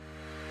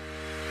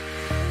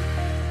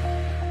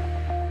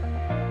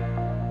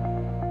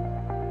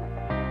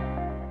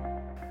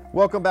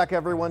Welcome back,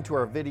 everyone, to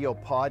our video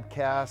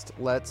podcast,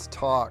 Let's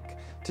Talk.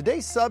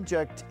 Today's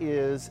subject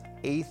is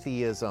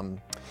atheism.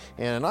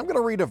 And I'm going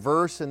to read a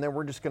verse, and then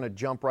we're just going to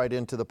jump right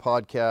into the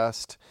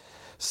podcast.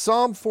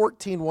 Psalm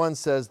 14:1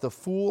 says, "The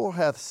fool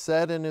hath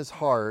said in his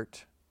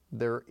heart,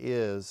 there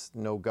is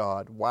no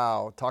God."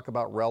 Wow, talk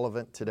about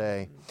relevant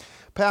today.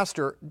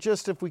 Pastor,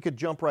 just if we could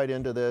jump right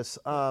into this,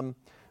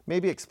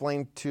 maybe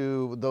explain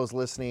to those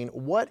listening,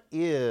 what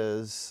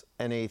is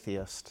an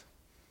atheist?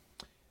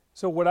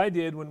 So what I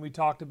did when we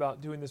talked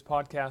about doing this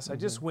podcast, I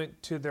just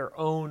went to their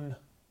own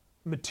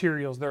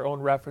materials, their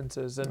own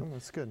references, and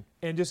that's good.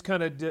 And just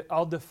kind of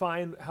I'll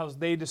define how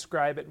they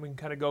describe it, and we can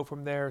kind of go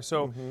from there.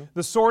 So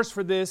the source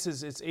for this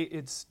is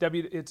it's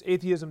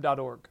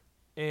atheism.org,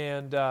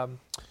 and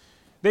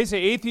they say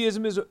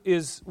atheism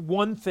is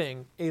one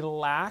thing: a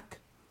lack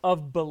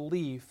of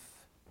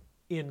belief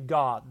in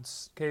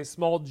gods. Okay,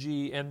 small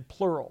g and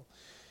plural.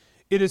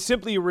 It is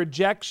simply a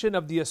rejection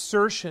of the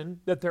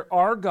assertion that there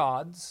are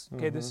gods.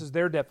 Okay, this is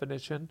their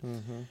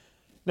definition.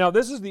 Now,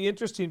 this is the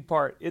interesting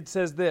part. It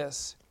says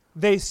this.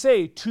 They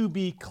say, to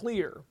be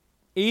clear,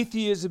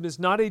 atheism is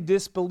not a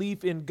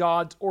disbelief in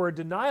gods or a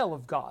denial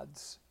of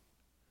gods.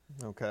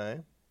 Okay.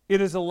 It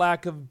is a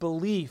lack of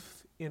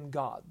belief in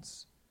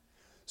gods.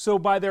 So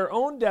by their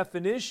own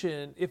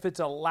definition, if it's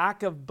a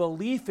lack of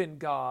belief in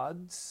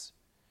gods,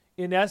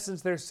 in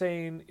essence, they're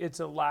saying it's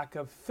a lack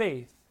of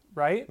faith.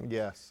 Right?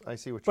 Yes, I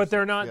see what you're saying. But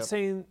they're not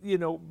saying,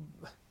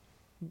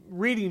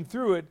 reading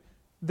through it,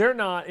 they're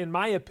not, in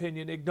my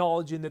opinion,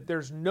 acknowledging that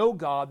there's no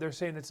God. They're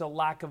saying it's a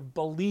lack of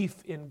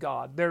belief in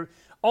God. They're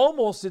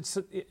almost, it's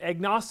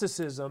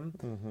agnosticism,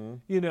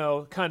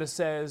 kind of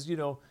says,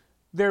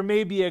 there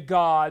may be a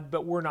God,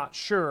 but we're not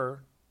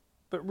sure.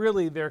 But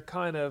really, they're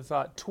kind of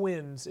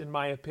twins, in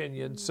my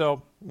opinion.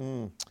 So,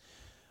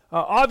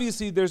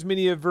 obviously, there's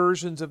many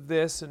versions of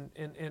this and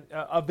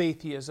of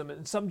atheism,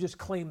 and some just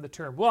claim the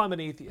term. Well, I'm an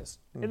atheist,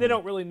 and they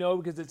don't really know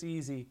because it's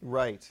easy.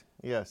 Right.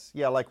 Yes.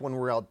 Yeah. Like when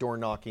we're out door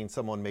knocking,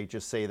 someone may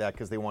just say that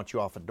because they want you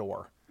off a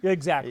door.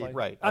 Exactly.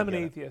 Right. I'm an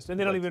atheist, and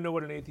they don't even know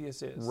what an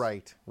atheist is.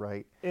 Right.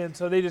 Right. And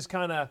so they just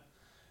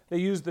they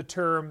use the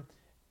term,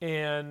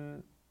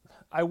 and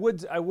I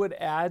would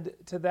add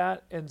to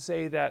that and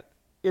say that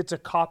it's a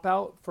cop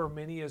out for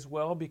many as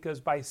well, because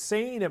by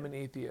saying I'm an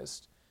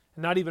atheist,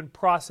 and not even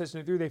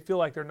processing it through, they feel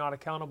like they're not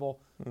accountable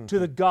to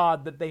the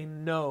God that they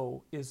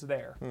know is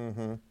there.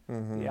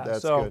 Yeah,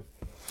 that's good.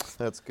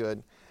 That's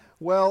good.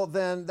 Well,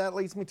 then that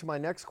leads me to my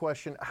next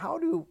question. How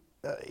do,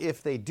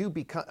 if they do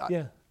become,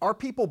 are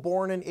people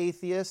born an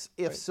atheist?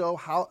 If so,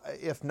 how?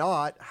 If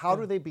not, how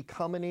do they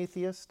become an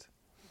atheist?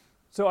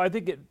 So I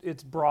think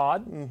it's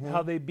broad,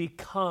 how they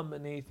become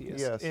an atheist.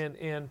 Yes.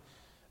 And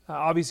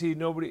obviously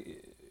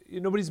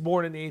nobody's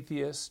born an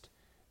atheist.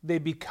 They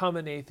become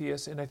an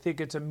atheist, and I think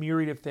it's a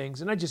myriad of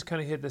things. And I just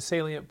kind of hit the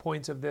salient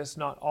points of this,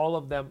 not all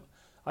of them.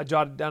 I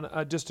jotted down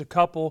just a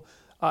couple.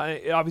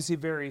 It obviously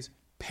varies.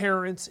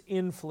 Parents'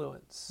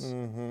 influence,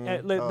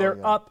 their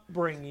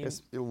upbringing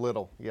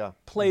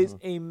plays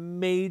a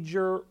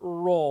major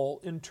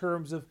role in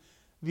terms of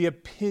the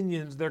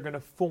opinions they're going to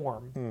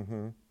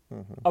form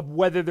of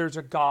whether there's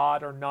a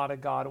God or not a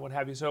God and what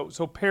have you.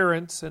 So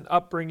parents and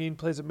upbringing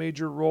plays a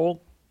major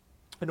role.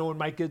 I know when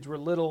my kids were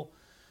little,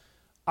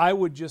 I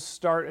would just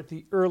start at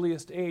the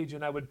earliest age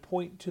and I would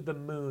point to the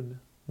moon.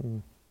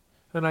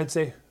 And I'd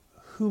say,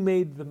 who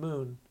made the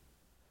moon?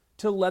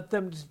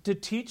 To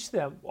teach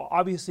them. Well,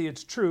 obviously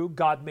it's true.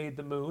 God made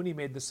the moon. He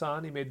made the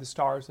sun. He made the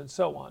stars and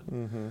so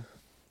on.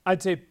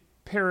 I'd say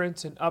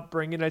parents and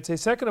upbringing. I'd say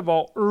second of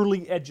all,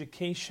 early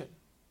education.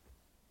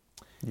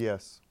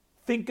 Yes.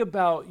 Think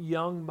about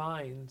young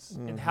minds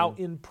and how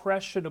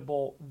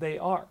impressionable they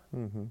are.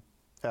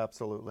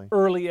 Absolutely.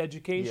 Early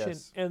education.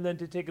 And then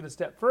to take it a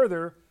step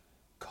further,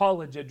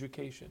 college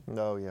education.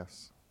 Oh,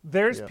 yes.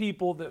 There's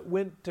people that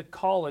went to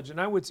college,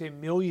 and I would say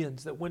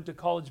millions that went to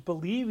college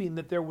believing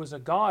that there was a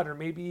God, or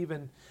maybe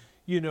even,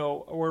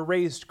 were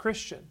raised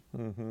Christian,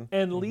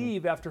 and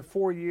leave after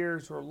 4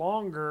 years or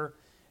longer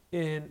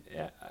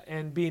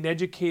and being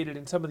educated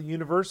in some of the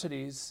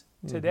universities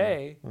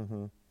today,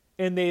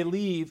 and they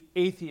leave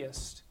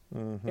atheist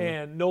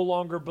and no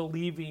longer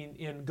believing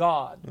in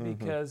God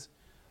because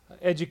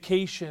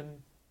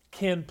education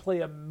can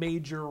play a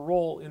major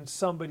role in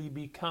somebody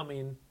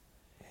becoming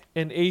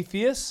an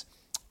atheist.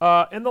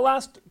 And the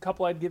last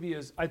couple I'd give you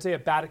is, I'd say, a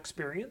bad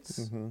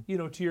experience.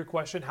 To your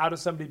question, how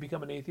does somebody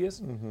become an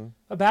atheist?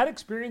 A bad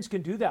experience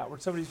can do that, where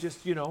somebody's just,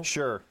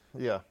 Sure,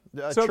 yeah.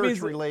 So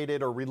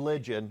church-related or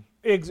religion.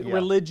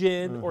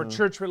 Religion or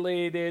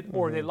church-related,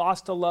 or they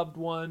lost a loved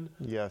one.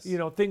 Yes.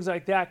 Things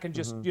like that can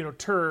just,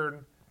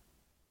 turn.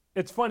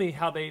 It's funny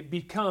how they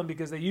become,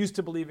 because they used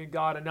to believe in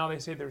God and now they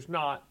say there's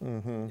not.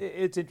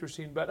 It's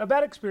interesting, but a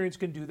bad experience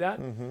can do that.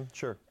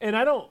 Sure. And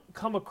I don't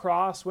come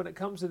across, when it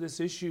comes to this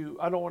issue,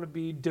 I don't want to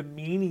be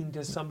demeaning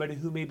to somebody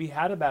who maybe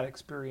had a bad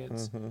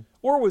experience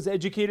or was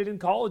educated in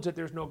college that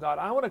there's no God.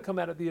 I want to come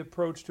at the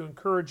approach to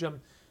encourage them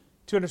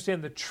to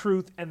understand the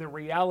truth and the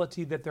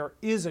reality that there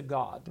is a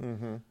God,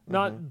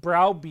 not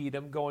browbeat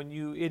them going,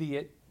 you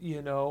idiot,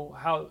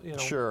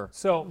 Sure.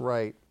 So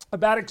right. A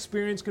bad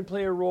experience can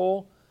play a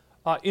role.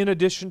 In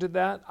addition to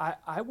that,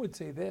 I would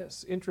say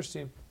this,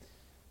 interesting.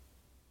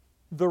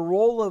 The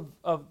role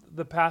of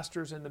the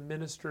pastors and the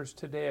ministers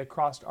today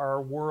across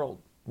our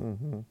world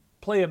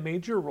play a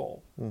major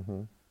role.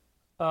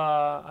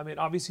 I mean,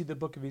 obviously the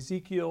book of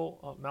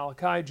Ezekiel,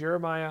 Malachi,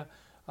 Jeremiah,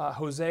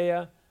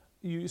 Hosea,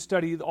 you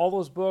study all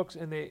those books,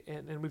 and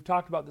we've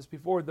talked about this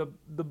before, the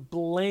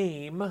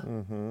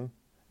blame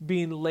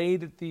being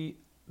laid at the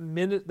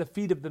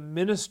feet of the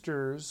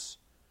ministers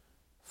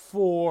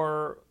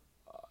for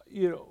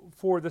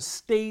the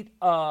state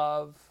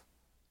of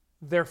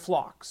their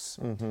flocks.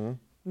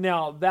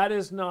 Now, that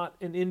is not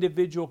an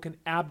individual can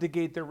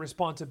abdicate their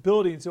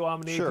responsibility and say,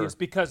 I'm an atheist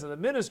because of the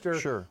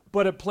minister,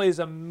 but it plays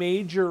a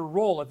major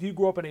role. If you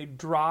grow up in a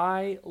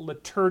dry,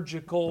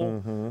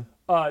 liturgical,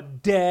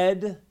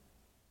 dead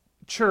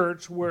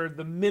church where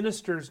the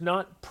minister's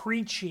not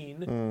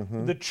preaching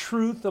the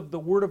truth of the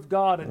Word of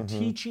God and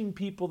teaching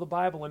people the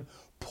Bible and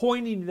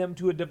pointing them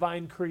to a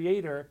divine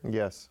creator,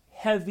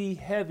 heavy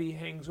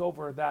hangs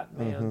over that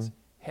man's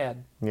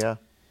head. Yeah.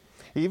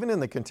 Even in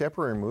the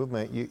contemporary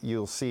movement,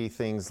 you'll see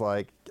things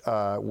like,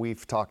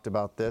 we've talked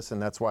about this,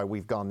 and that's why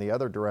we've gone the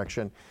other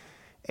direction.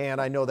 And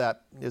I know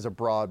that is a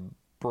broad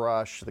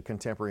brush, the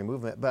contemporary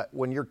movement, but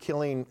when you're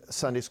killing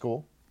Sunday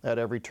school at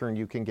every turn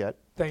you can get,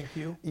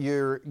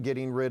 you're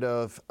getting rid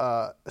of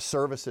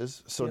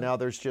services. So now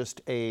there's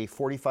just a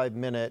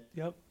 45-minute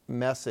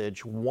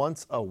message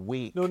once a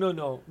week.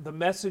 No. The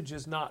message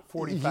is not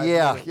 45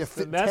 minutes.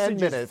 The message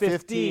 10 minutes, is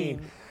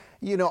 15.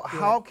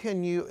 How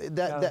can you,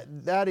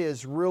 that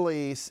is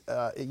really,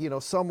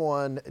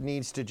 someone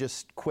needs to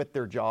just quit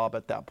their job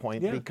at that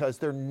point because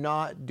they're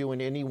not doing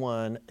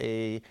anyone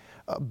a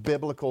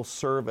biblical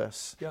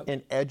service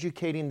in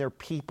educating their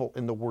people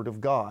in the Word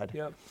of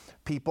God.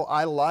 People,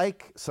 I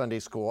like Sunday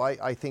school.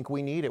 I think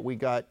we need it. We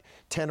got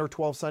 10 or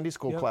 12 Sunday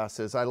school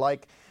classes. I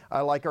like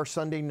our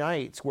Sunday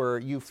nights where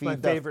you feed my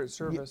favorite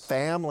service.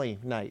 Family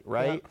night,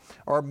 right?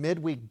 Our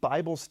midweek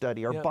Bible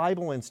study, our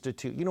Bible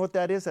Institute. You know what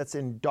that is? That's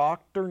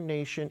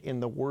indoctrination in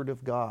the Word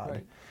of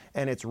God.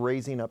 And it's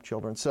raising up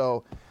children.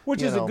 So,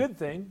 which is a good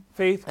thing.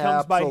 Faith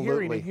comes by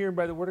hearing, and hearing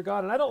by the Word of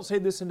God. And I don't say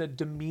this in a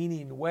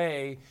demeaning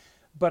way,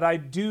 but I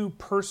do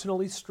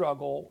personally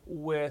struggle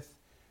with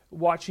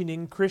watching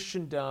in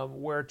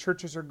Christendom where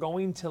churches are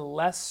going to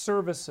less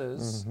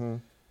services,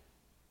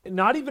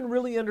 not even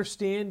really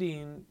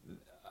understanding.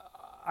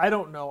 I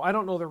don't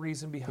know the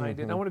reason behind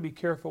it. And I want to be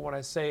careful when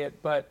I say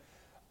it, but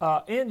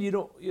and you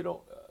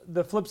don't.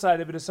 The flip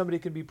side of it is somebody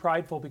can be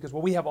prideful because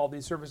we have all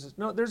these services.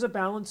 No, there's a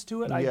balance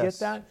to it. I get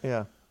that.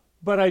 Yeah.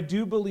 But I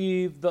do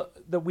believe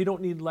that we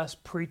don't need less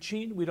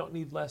preaching. We don't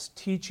need less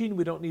teaching.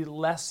 We don't need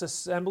less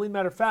assembling.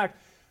 Matter of fact,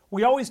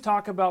 we always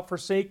talk about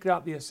forsake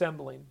not the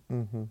assembling.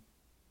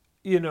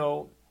 In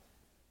Hebrews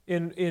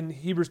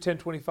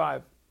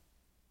 10:25,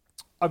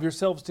 of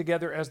yourselves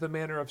together as the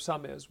manner of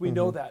some is. We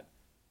know that.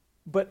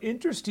 But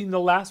interesting, the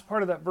last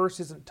part of that verse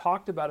isn't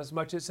talked about as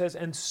much. It says,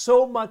 and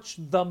so much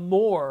the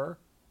more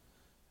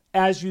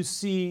as you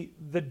see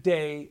the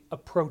day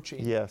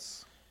approaching.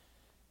 Yes.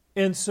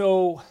 And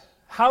so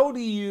how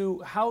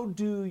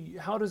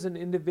does an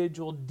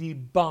individual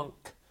debunk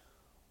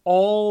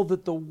all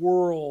that the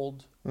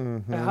world,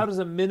 and how does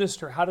a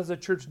minister, how does a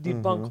church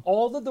debunk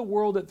all that the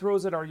world that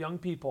throws at our young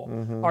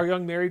people, our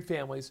young married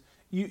families,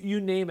 you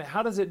name it,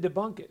 how does it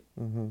debunk it?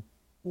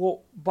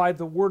 Well, by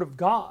the Word of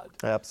God.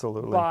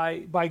 Absolutely.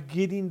 By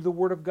getting the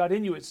Word of God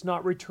in you. It's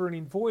not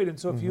returning void. And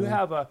so if you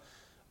have a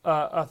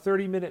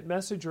 30-minute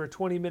message or a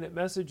 20-minute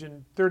message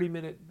and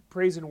 30-minute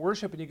praise and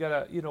worship, and you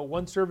got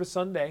one service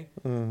Sunday,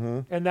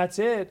 and that's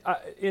it,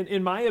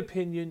 in my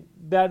opinion,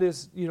 that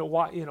is,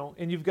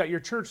 and you've got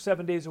your church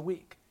 7 days a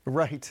week.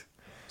 Right.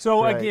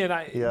 So again,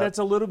 that's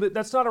a little bit,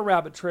 that's not a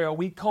rabbit trail.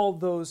 We call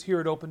those here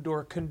at Open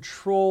Door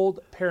controlled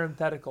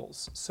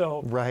parentheticals.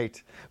 So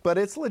right. But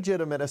it's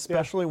legitimate,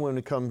 especially when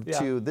it comes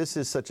to, this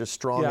is such a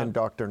strong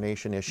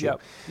indoctrination issue.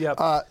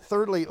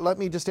 Thirdly, let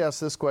me just ask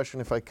this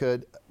question if I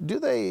could.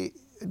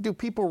 Do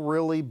people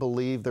really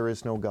believe there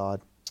is no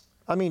God?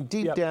 I mean,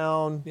 deep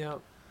down.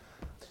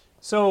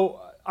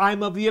 So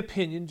I'm of the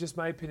opinion, just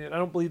my opinion, I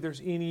don't believe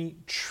there's any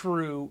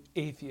true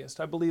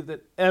atheist. I believe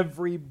that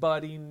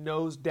everybody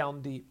knows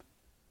down deep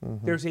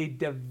there's a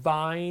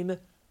divine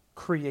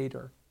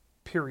creator,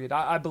 period.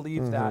 I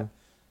believe that.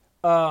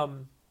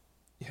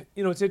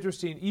 It's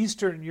interesting.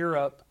 Eastern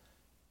Europe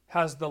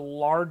has the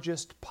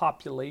largest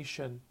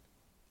population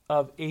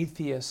of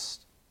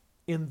atheists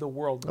in the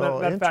world.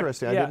 Oh,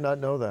 interesting. I did not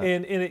know that.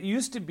 And it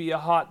used to be a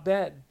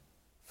hotbed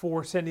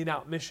for sending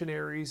out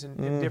missionaries and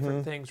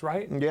different things,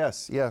 right?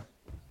 Yes, yeah.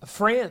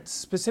 France,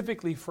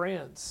 specifically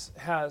France,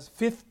 has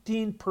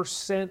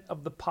 15%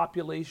 of the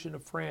population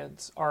of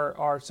France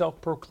are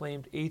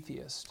self-proclaimed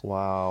atheists.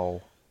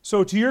 Wow.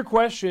 So to your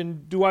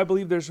question, do I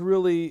believe there's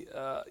really,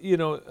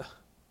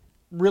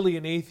 really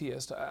an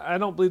atheist? I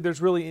don't believe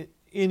there's really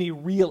any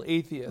real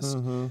atheist.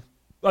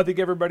 I think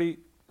everybody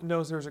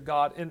knows there's a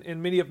God,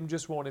 and many of them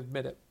just won't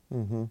admit it.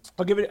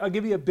 I'll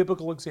give you a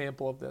biblical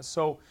example of this.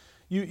 So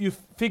You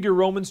figure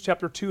Romans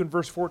chapter 2 and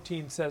verse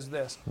 14 says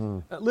this.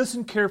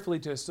 Listen carefully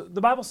to this. The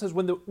Bible says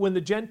when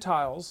the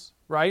Gentiles,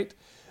 right,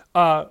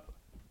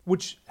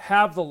 which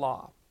have the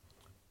law,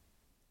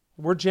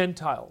 we're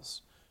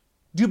Gentiles,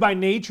 do by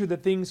nature the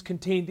things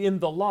contained in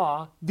the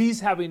law,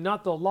 these having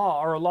not the law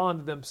are a law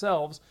unto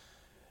themselves,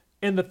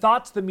 and the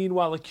thoughts the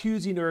meanwhile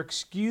accusing or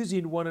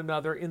excusing one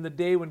another in the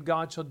day when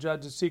God shall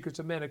judge the secrets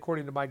of men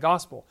according to my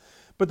gospel.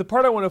 But the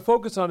part I want to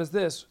focus on is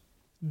this: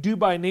 do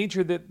by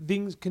nature the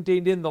things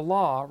contained in the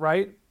law,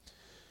 right?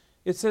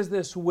 It says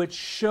this, which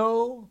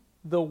show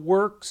the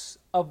works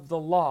of the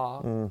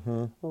law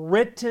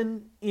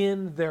written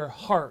in their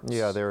hearts.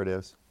 Yeah, there it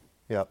is.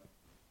 Yep.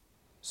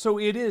 So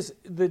it is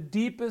the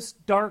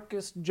deepest,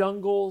 darkest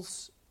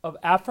jungles of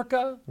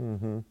Africa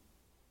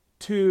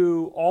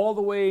to all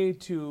the way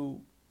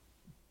to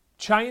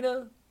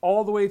China,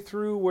 all the way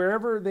through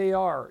wherever they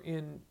are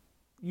in,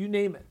 you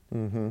name it.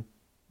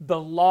 The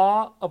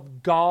law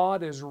of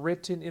God is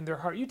written in their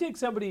heart. You take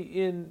somebody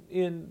in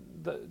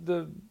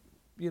the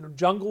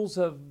jungles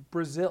of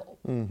Brazil.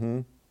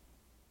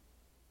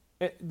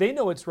 They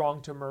know it's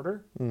wrong to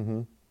murder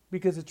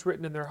because it's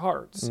written in their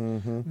hearts.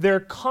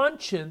 Their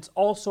conscience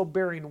also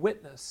bearing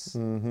witness.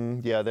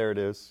 Yeah, there it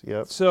is.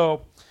 Yep.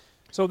 So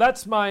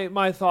that's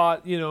my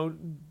thought.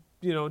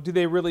 Do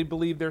they really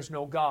believe there's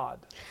no God?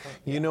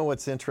 You know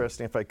what's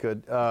interesting, if I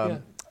could?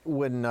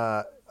 When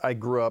I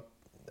grew up,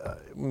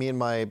 me and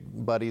my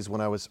buddies, when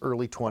I was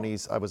early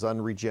 20s, I was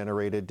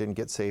unregenerated, didn't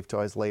get saved till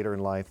I was later in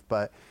life.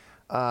 But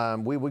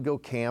we would go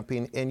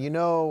camping, and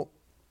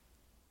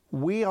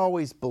we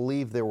always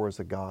believed there was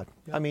a God.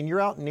 Yep. I mean, you're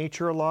out in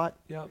nature a lot.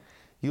 Yep.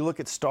 You look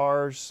at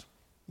stars,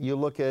 you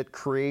look at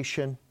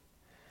creation.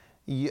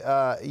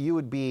 You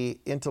would be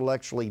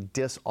intellectually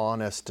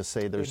dishonest to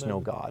say there's no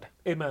God.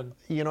 Amen.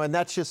 And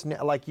that's just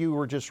like you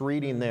were just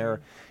reading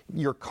there.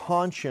 Your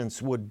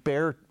conscience would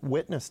bear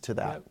witness to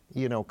that,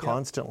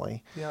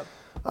 constantly. Yep.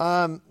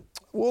 Well,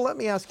 let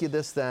me ask you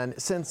this then.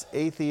 Since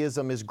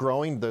atheism is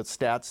growing, the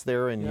stats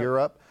there in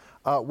Europe,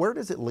 where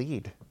does it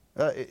lead?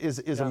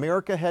 Is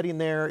America heading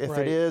there? If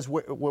it is,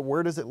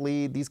 where does it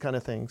lead? These kind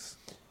of things.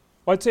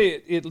 Well, I'd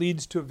say it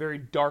leads to a very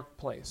dark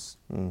place.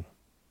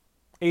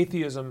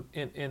 Atheism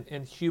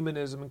and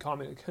humanism and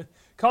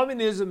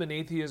communism and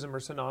atheism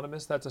are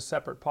synonymous. That's a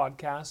separate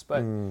podcast.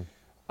 But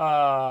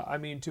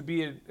to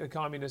be a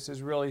communist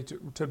is really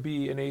to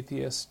be an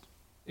atheist,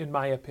 in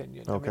my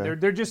opinion. Okay. I mean,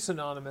 they're just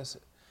synonymous.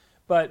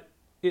 But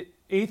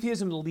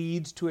atheism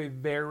leads to a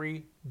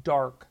very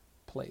dark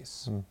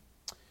place.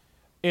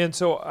 And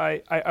so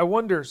I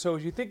wonder. So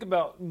as you think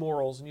about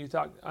morals and you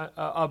talk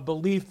a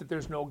belief that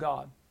there's no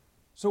God,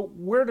 so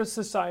where does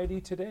society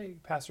today,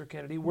 Pastor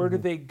Kennedy? Where do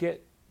they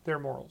get their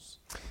morals?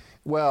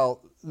 Well,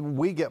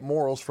 we get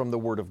morals from the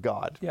Word of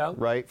God,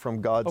 right?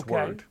 From God's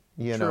Word,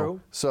 True.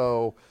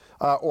 So,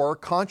 or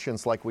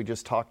conscience, like we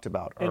just talked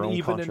about. Our and own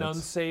even conscience an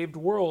unsaved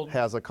world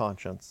has a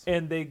conscience,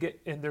 and they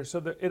get in there.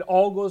 So it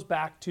all goes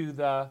back to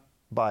the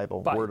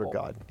Bible, Word of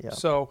God. Yeah.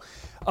 So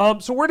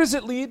where does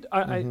it lead?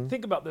 I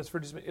think about this for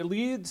just a minute. It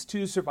leads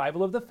to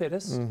survival of the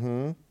fittest,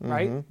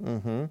 right?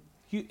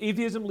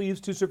 Atheism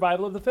leads to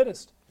survival of the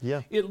fittest.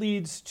 Yeah. It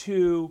leads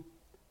to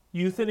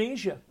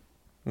euthanasia.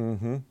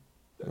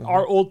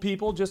 Our old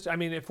people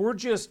if we're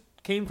just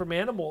came from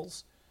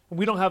animals and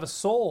we don't have a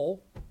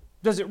soul,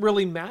 does it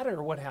really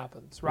matter what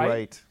happens,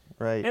 right?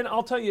 Right. And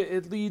I'll tell you,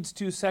 it leads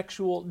to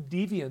sexual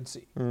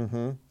deviancy.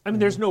 I mean,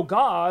 there's no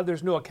God,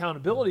 there's no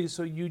accountability,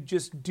 so you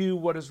just do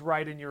what is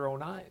right in your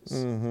own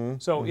eyes.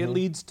 So it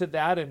leads to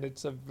that, and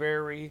it's a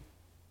very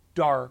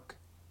dark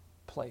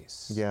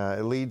place. Yeah,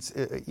 it leads,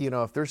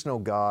 if there's no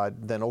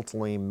God, then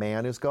ultimately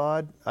man is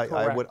God,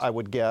 I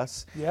would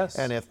guess. Yes.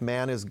 And if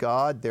man is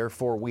God,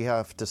 therefore we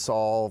have to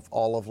solve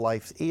all of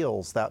life's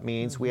ills. That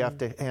means we have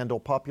to handle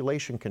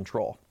population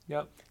control.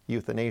 Yep.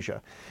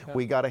 Euthanasia.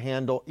 We got to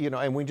handle,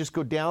 and we just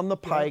go down the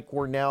pike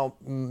where now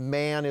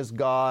man is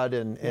God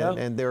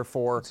and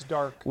therefore it's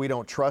dark. We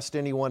don't trust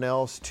anyone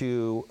else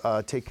to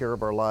take care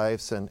of our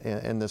lives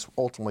and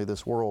ultimately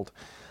this world.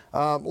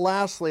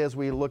 Lastly, as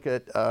we look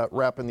at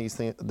wrapping this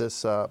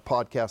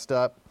podcast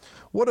up,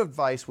 what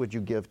advice would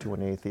you give to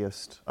an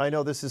atheist? I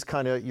know this is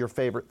kind of your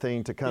favorite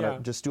thing to kind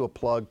of just do a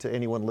plug to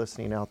anyone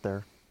listening out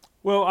there.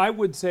 Well, I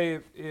would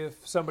say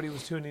if somebody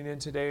was tuning in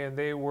today and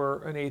they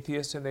were an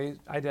atheist and they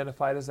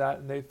identified as that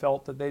and they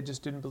felt that they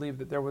just didn't believe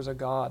that there was a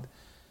God,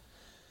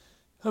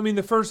 I mean,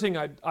 the first thing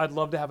I'd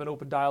love to have an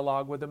open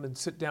dialogue with them and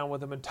sit down with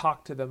them and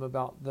talk to them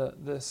about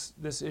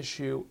this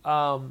issue.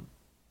 I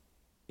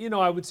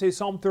would say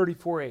Psalm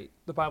 34:8,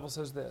 the Bible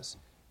says this: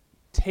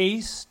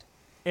 taste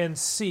and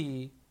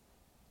see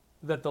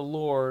that the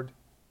Lord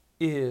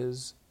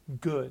is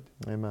good.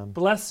 Amen.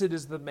 Blessed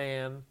is the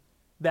man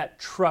that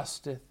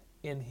trusteth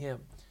in him.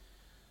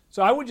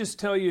 So I would just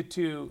tell you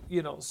to,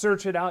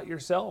 search it out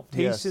yourself.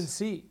 Taste and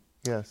see.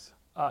 Yes.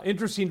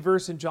 Interesting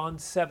verse in John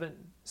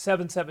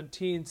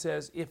 7:17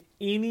 says, if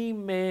any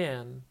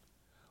man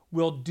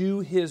will do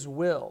his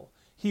will,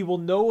 he will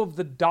know of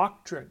the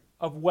doctrine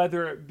of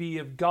whether it be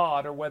of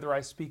God or whether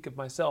I speak of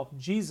myself.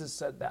 Jesus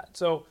said that.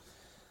 So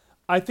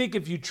I think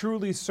if you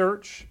truly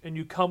search and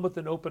you come with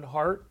an open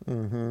heart,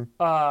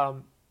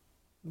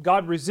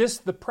 God resists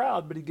the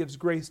proud, but he gives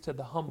grace to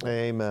the humble.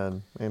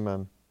 Amen.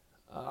 Amen.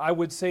 I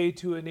would say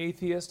to an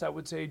atheist, I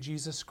would say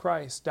Jesus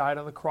Christ died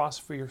on the cross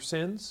for your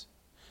sins.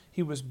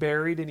 He was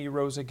buried and he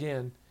rose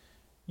again.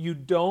 You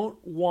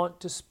don't want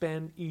to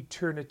spend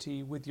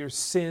eternity with your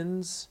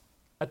sins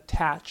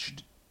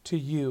attached to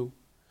you.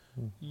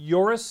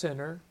 You're a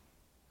sinner.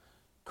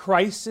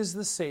 Christ is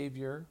the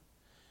Savior.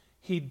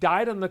 He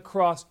died on the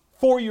cross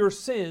for your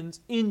sins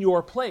in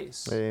your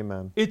place.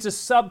 Amen. It's a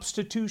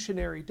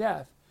substitutionary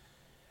death.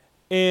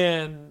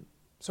 And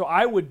so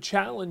I would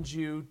challenge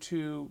you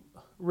to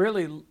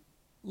really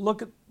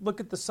look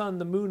at the sun,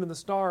 the moon, and the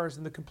stars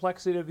and the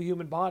complexity of the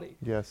human body.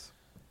 Yes.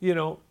 You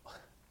know,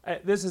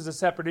 this is a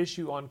separate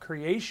issue on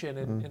creation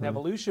and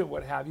evolution,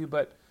 what have you,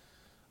 but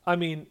I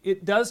mean,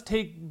 it does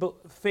take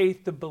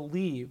faith to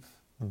believe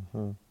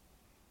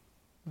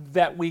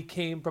that we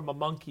came from a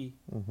monkey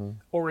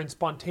or in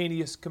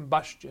spontaneous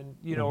combustion,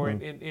 you know, or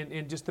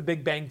in just the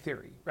Big Bang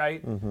Theory,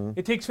 right?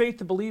 It takes faith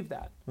to believe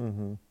that.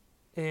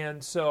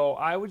 And so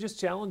I would just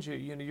challenge you,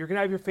 you know, you're going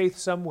to have your faith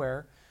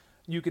somewhere.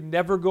 You can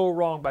never go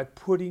wrong by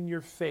putting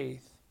your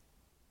faith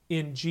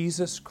in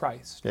Jesus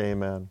Christ.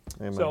 Amen.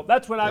 Amen. So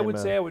that's what I would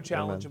say. I would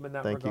challenge him in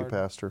that regard. Thank you,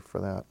 Pastor,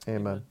 for that.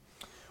 Amen.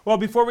 Well,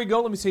 before we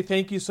go, let me say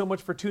thank you so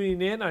much for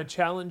tuning in. I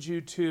challenge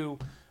you to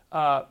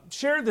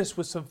share this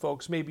with some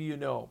folks maybe you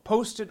know.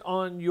 Post it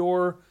on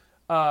your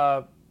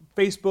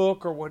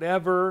Facebook or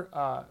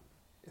whatever.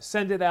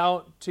 Send it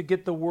out to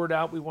get the word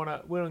out. We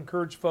want to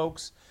encourage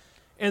folks.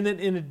 And then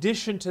in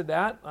addition to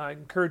that, I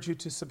encourage you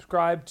to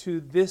subscribe to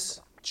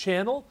this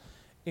channel.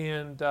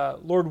 And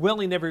Lord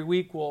willing, every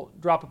week we'll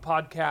drop a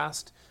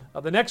podcast.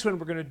 The next one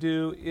we're going to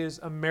do is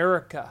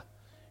America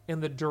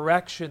and the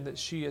direction that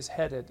she is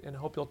headed. And I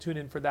hope you'll tune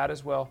in for that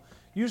as well.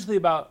 Usually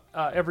about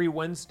every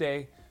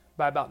Wednesday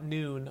by about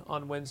noon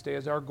on Wednesday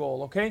is our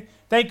goal, okay?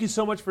 Thank you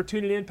so much for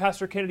tuning in.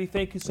 Pastor Kennedy,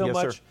 thank you so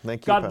much. Sir.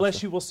 Thank you, God Pastor.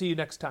 bless you. We'll see you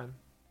next time.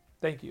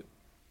 Thank you.